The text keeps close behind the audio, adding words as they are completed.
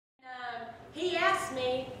he asked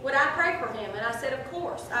me, would I pray for him? And I said, of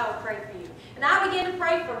course, I will pray for you. And I began to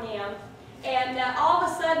pray for him. And all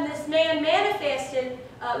of a sudden, this man manifested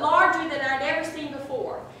larger than I'd ever seen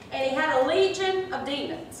before. And he had a legion of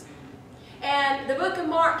demons. And the book of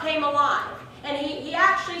Mark came alive. And he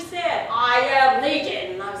actually said, I am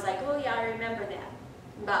legion. And I was like, oh yeah, I remember that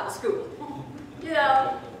in Bible school. You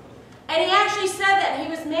know. And he actually said that. And he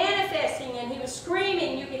was manifesting and he was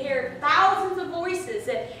screaming. You could hear thousands of voices.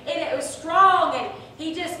 And it was strong. And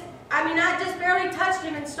he just, I mean, I just barely touched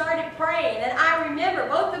him and started praying. And I remember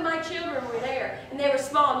both of my children were there. And they were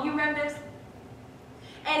small. You remember this?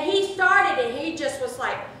 And he started and he just was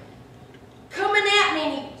like coming at me.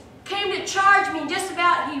 And he came to charge me. Just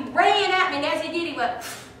about, he ran at me. And as he did, he went.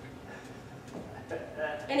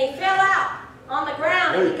 And he fell out on the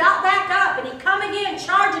ground. And he got back up. And he come again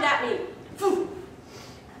charging at me.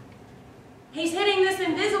 He's hitting this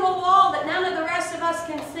invisible wall that none of the rest of us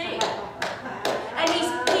can see. And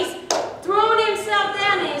he's throwing himself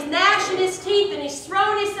down and he's gnashing his teeth and he's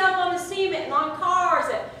throwing himself on the cement and on cars.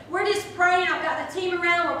 And we're just praying. I've got the team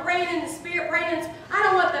around. We're praying in the Spirit, praying in the, I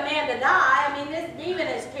don't want the man to die. I mean, this demon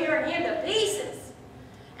is tearing him to pieces.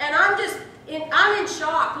 And I'm in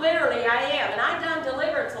shock, literally, I am. And I've done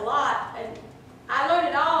deliverance a lot. And I learned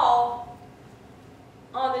it all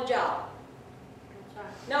on the job.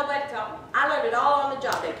 Nobody taught me. I learned it all on the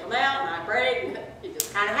job. They come out and I prayed and it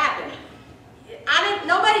just kind of happened.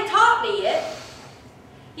 Nobody taught me it.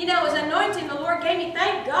 You know, it was anointing the Lord gave me.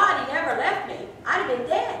 Thank God He never left me. I'd have been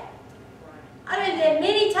dead. I'd have been dead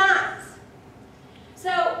many times.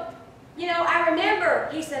 So, you know, I remember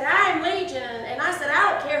He said, I am Legion. And I said,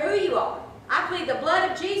 I don't care who you are. I plead the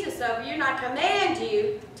blood of Jesus over you and I command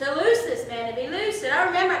you to loose this man, to be loose. And I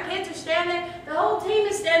remember my kids are standing there. The whole team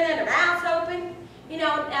is standing there, their mouths open. You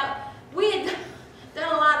know, now, we had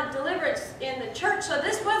done a lot of deliverance in the church, so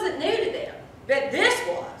this wasn't new to them. But this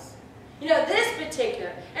was. You know, this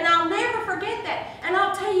particular. And I'll never forget that. And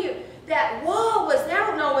I'll tell you, that wall was, I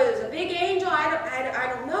don't know whether it was a big angel, I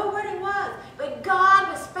don't know what it was. But God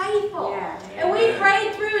was faithful. Yeah. And we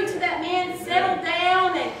prayed through until that man settled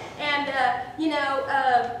down. And you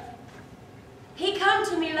know, he come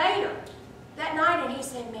to me later that night and he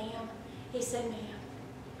said, ma'am,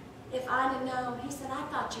 if I'd have known, he said, I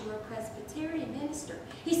thought you were a Presbyterian minister.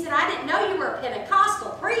 He said, I didn't know you were a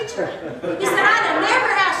Pentecostal preacher. He said, I'd have never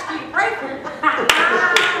asked you to pray for me.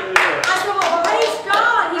 I said, well, praise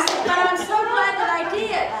God. He said, but I'm so glad that I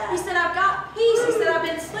did. He said, I've got peace. He said, I've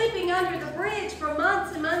been sleeping under the bridge for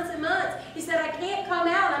months and months and months. He said, I can't come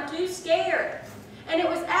out. I'm too scared. And it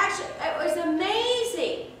was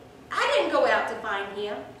amazing. I didn't go out to find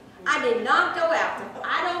him. I did not go out.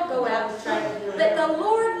 I don't go out to try. But the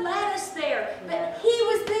Lord led us there. But He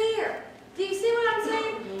was there. Do you see what I'm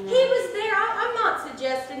saying? He was there. I'm not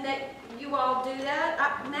suggesting that you all do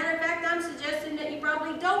that. Matter of fact, I'm suggesting that you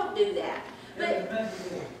probably don't do that. But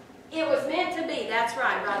it was meant to be. That's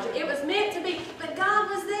right, Roger. It was meant to be. But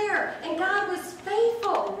God was there. And God was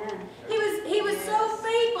faithful. He was so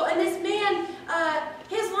faithful. And this man,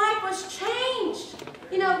 his life was changed.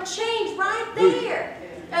 You know, changed right there.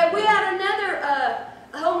 We had another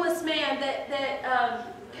homeless man that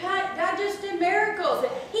God just did miracles.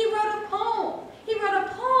 He wrote a poem. He wrote a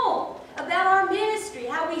poem about our ministry,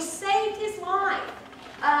 how we saved his life.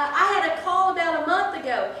 I had a call about a month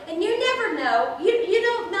ago, and you never know. You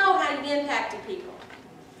don't know how you've impacted people.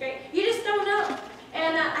 Okay? You just don't know.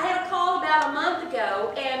 And I had a call about a month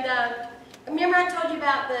ago, and remember I told you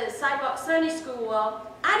about the Sidewalk Sunday School? Well,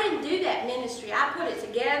 I didn't do that ministry. I put it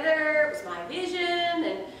together. It was my vision,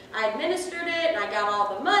 and I administered it, and I got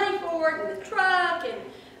all the money for it, and the truck, and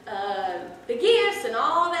the gifts, and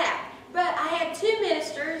all that. But I had two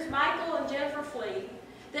ministers, Michael and Jennifer Fleet,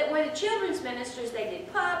 that were the children's ministers. They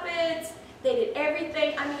did puppets. They did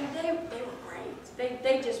everything. I mean, they were great.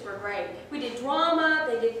 They just were great. We did drama.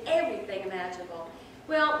 They did everything imaginable.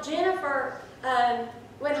 Well, Jennifer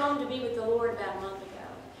went home to be with the Lord about a month ago.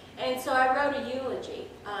 And so I wrote a eulogy.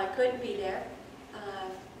 I couldn't be there,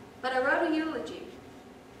 but I wrote a eulogy.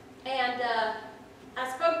 And I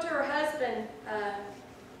spoke to her husband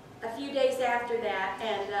a few days after that,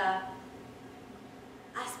 and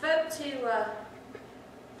I spoke to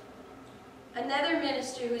another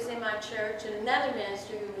minister who was in my church and another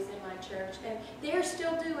minister who was in my church, and they're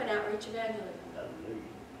still doing outreach evangelism.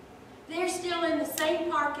 They're still in the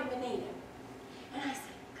same park in Bonita. And I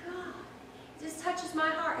said, God, this touches my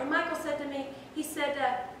heart. And Michael said to me, he said,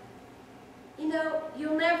 you know,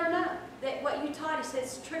 you'll never know that what you taught, he said,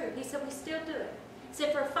 is true. He said, we still do it. He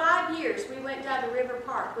said, for 5 years, we went down to River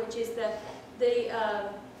Park, which is the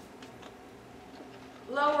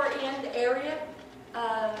lower end area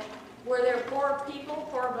where they're poor people,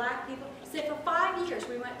 poor black people. He said, for 5 years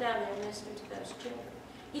we went down there and ministered to those children.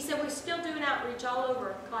 He said, we're still doing outreach all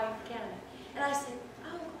over Collier County. And I said,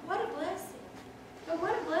 oh, what a blessing. Oh,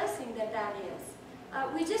 what a blessing that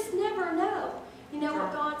is. We just never know,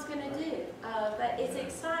 what God's going to do. But it's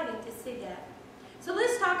exciting to see that. So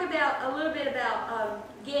let's talk about a little bit about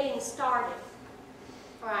getting started.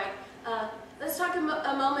 All right. Let's talk a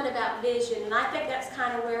moment about vision. And I think that's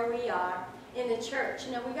kind of where we are in the church.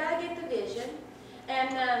 We got to get the vision.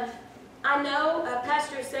 And I know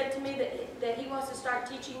Pastor said to me that he wants to start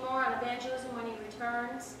teaching more on evangelism when he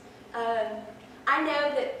returns. I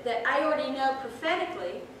know that I already know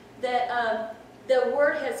prophetically that the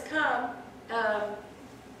word has come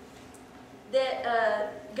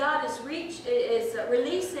that God is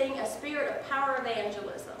releasing a spirit of power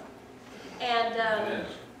evangelism. And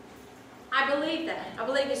I believe that. I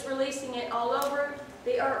believe He's releasing it all over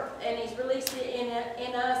the earth, and He's releasing it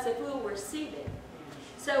in us if we will receive it.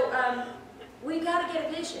 So we've got to get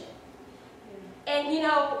a vision. And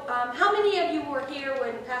how many of you were here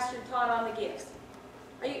when Pastor taught on the gifts?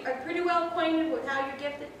 Are you pretty well acquainted with how you're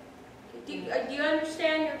gifted? Do you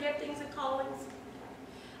understand your giftings and callings?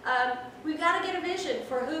 We've got to get a vision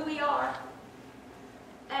for who we are.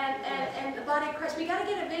 And the body of Christ, we got to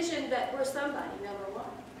get a vision that we're somebody, number one.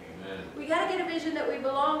 Amen. We got to get a vision that we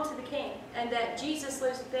belong to the King and that Jesus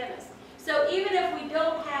lives within us. So even if we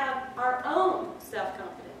don't have our own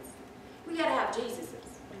self-confidence, we got to have Jesus's.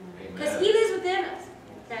 Because He lives within us.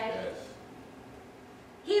 Okay? Yes.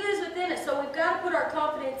 He lives within us. So we've got to put our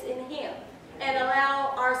confidence in Him and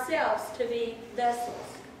allow ourselves to be vessels.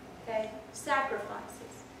 Okay?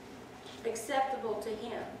 Sacrifices. Acceptable to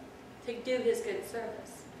Him. To do His good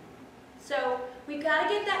service. So we've got to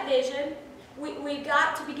get that vision. We've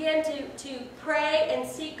got to begin to pray and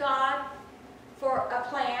seek God for a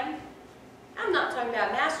plan. I'm not talking about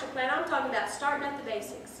a master plan. I'm talking about starting at the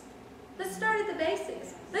basics. Let's start at the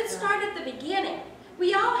basics. Let's start at the beginning.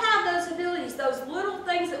 We all have those abilities, those little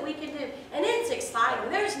things that we can do. And it's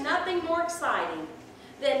exciting. There's nothing more exciting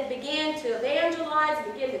than begin to evangelize,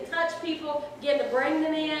 begin to touch people, begin to bring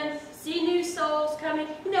them in, see new souls coming.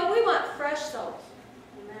 We want fresh souls.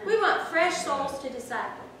 We want fresh souls to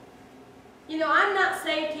disciple. I'm not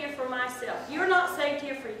saved here for myself. You're not saved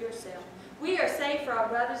here for yourself. We are saved for our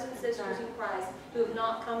brothers and sisters in Christ who have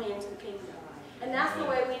not come into the kingdom. And that's the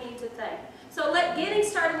way we need to think. So getting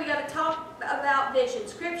started, we got to talk about vision.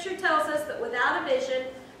 Scripture tells us that without a vision,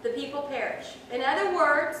 the people perish. In other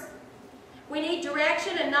words, we need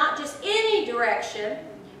direction, and not just any direction,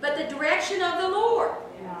 but the direction of the Lord.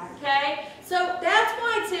 Okay? So that's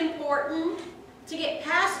why it's important to get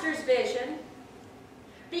pastor's vision,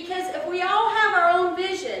 because if we all have our own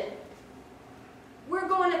vision, we're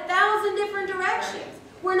going 1,000 different directions.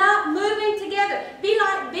 We're not moving together. Be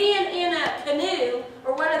like being in a canoe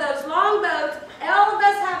or one of those long boats. All of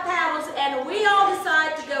us have paddles, and we all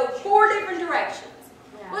decide to go 4 different directions.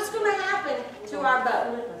 What's going to happen to our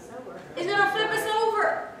boat? It's going to flip us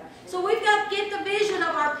over. So we've got to get the vision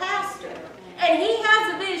of our pastor. And he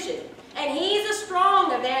has a vision. And he's a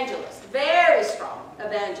strong evangelist. Very strong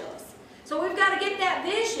evangelist. So we've got to get that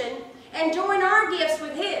vision and join our gifts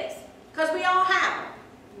with his. Because we all have them.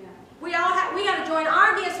 We got to join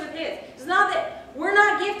our gifts with his. It's not that we're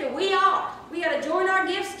not gifted. We are. We got to join our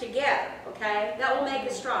gifts together. Okay? That will make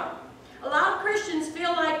us strong. A lot of Christians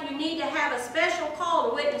feel like you need to have a special call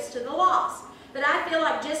to witness to the lost. But I feel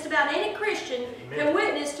like just about any Christian can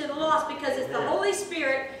witness to the lost, because it's the Holy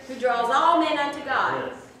Spirit who draws all men unto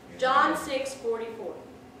God. John 6:44.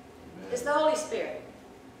 It's the Holy Spirit.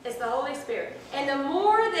 It's the Holy Spirit. And the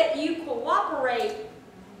more that you cooperate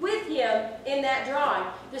with Him in that drawing,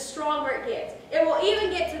 the stronger it gets. It will even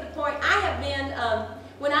get to the point, I have been,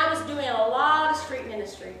 when I was doing a lot of street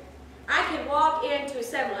ministry, I could walk into a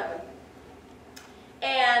 7-Eleven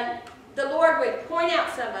and the Lord would point out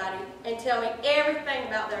somebody and tell me everything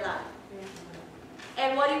about their life.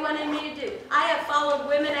 And what He wanted me to do. I have followed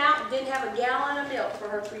women out and didn't have a gallon of milk for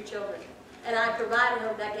her 3 children. And I provided her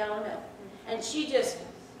with that gallon of milk. And she just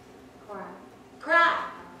cried.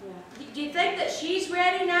 Do you think that she's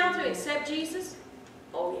ready now to accept Jesus?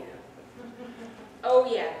 Oh yeah.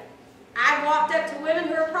 Oh yeah. I walked up to women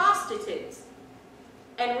who are prostitutes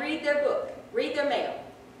and read their book, read their mail.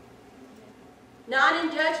 Not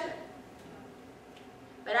in judgment.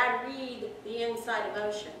 But I read the inside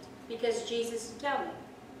emotions, because Jesus would tell me.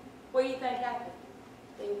 What do you think happened?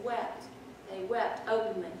 They wept. They wept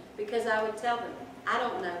openly, because I would tell them, I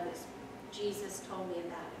don't know this. Jesus told me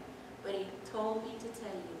about it. But He told me to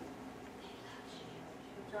tell you, He loves you.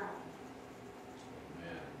 That's right.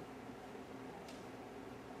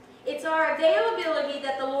 It's our availability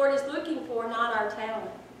that the Lord is looking for, not our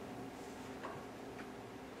talent.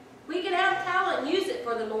 We can have talent and use it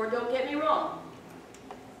for the Lord, don't get me wrong.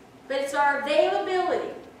 But it's our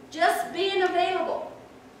availability, just being available.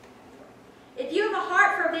 If you have a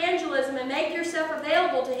heart for evangelism and make yourself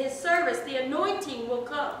available to His service, the anointing will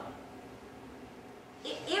come.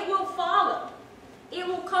 It will follow. It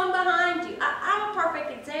will come behind you. I'm a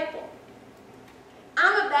perfect example.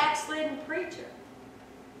 I'm a backslidden preacher.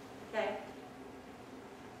 Okay?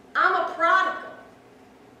 I'm a prodigal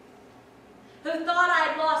who thought I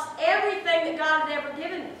had lost everything that God had ever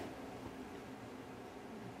given me.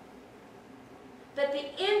 But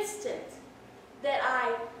the instant that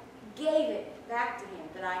I gave it back to Him,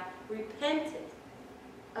 that I repented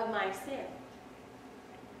of my sin,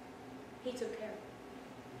 He took care of it.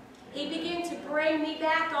 He began to bring me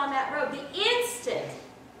back on that road. The instant.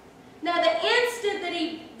 Now, the instant that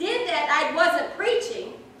He did that, I wasn't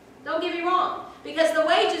preaching. Don't get me wrong. Because the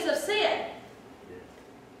wages of sin.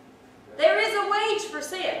 There is a wage for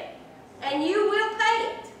sin. And you will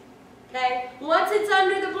pay it. Okay? Once it's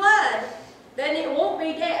under the blood, then it won't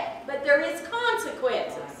be death. But there is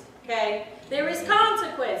consequences. Okay? There is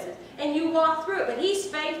consequences. And you walk through it. But He's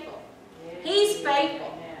faithful. He's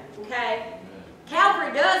faithful. Okay?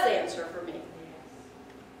 Calvary does answer for me.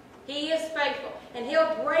 He is faithful. And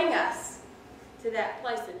He'll bring us to that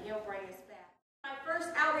place, and He'll bring us back. My first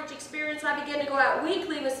outreach experience, I began to go out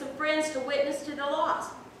weekly with some friends to witness to the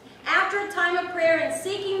lost. After a time of prayer and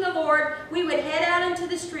seeking the Lord, we would head out into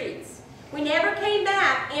the streets. We never came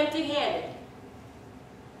back empty-handed,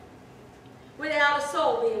 without a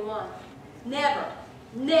soul being won. Never,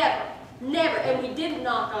 never, never. And we didn't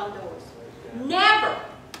knock on doors. Never.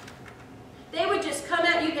 They would just come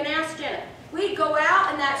out. You can ask Jenna. We'd go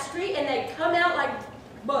out in that street and they'd come out like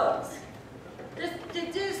bugs.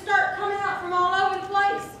 Just start coming out from all over the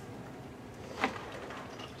place.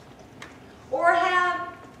 Or have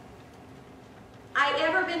I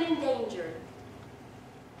ever been endangered?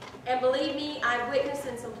 And believe me, I've witnessed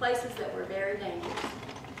in some places that were very dangerous.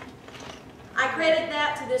 I credit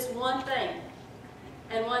that to this one thing,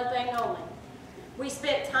 and one thing only. We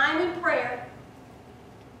spent time in prayer.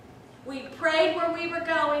 We prayed where we were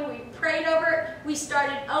going. We prayed over it. We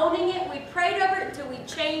started owning it. We prayed over it until we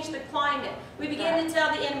changed the climate. We began to tell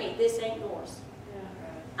the enemy, this ain't yours.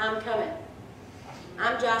 I'm coming.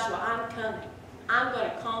 I'm Joshua. I'm coming. I'm going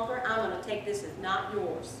to conquer. I'm going to take this as not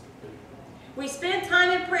yours. We spent time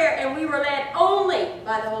in prayer, and we were led only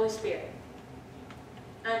by the Holy Spirit.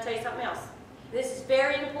 I'm going to tell you something else. This is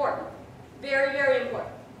very important. Very, very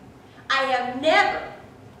important. I have never,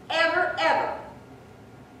 ever, ever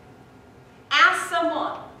ask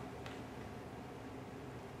someone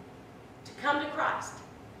to come to Christ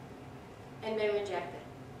and been rejected.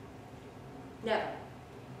 Never.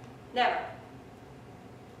 Never.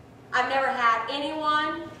 I've never had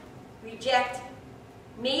anyone reject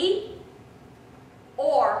me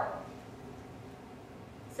or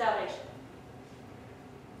salvation.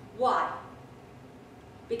 Why?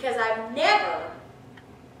 Because I've never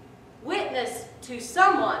witnessed to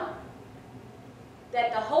someone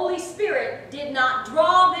that the Holy Spirit did not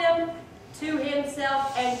draw them to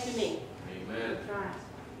Himself and to me. Amen.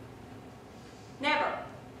 Never.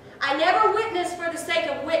 I never witnessed for the sake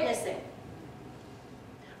of witnessing.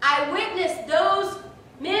 I witnessed those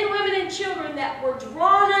men, women, and children that were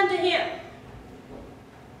drawn unto Him.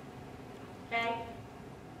 Okay?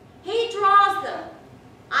 He draws them.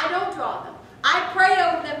 I don't draw them. I pray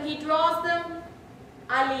over them. He draws them.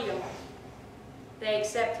 I lead them. They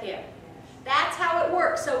accept Him. That's how it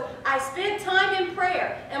works. So I spent time in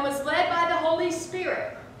prayer and was led by the Holy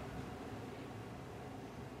Spirit.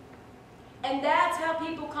 And that's how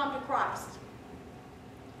people come to Christ.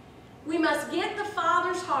 We must get the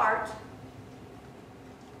Father's heart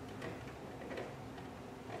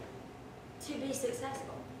to be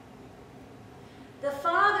successful. The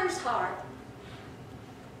Father's heart.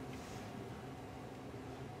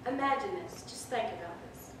 Imagine this. Just think about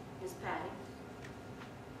this, Miss Patty.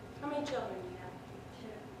 How many children do you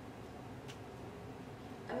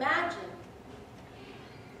have? Imagine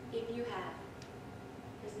if you have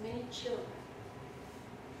as many children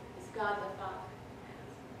as God the Father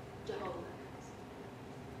has, Jehovah has.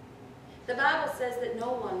 The Bible says that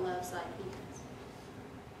no one loves like He does.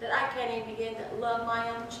 That I can't even begin to love my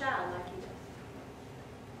own child like He does.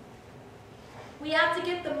 We have to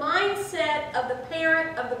get the mindset of the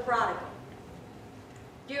parent of the prodigal.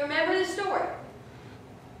 Do you remember the story?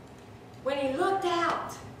 When he looked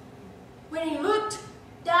out, when he looked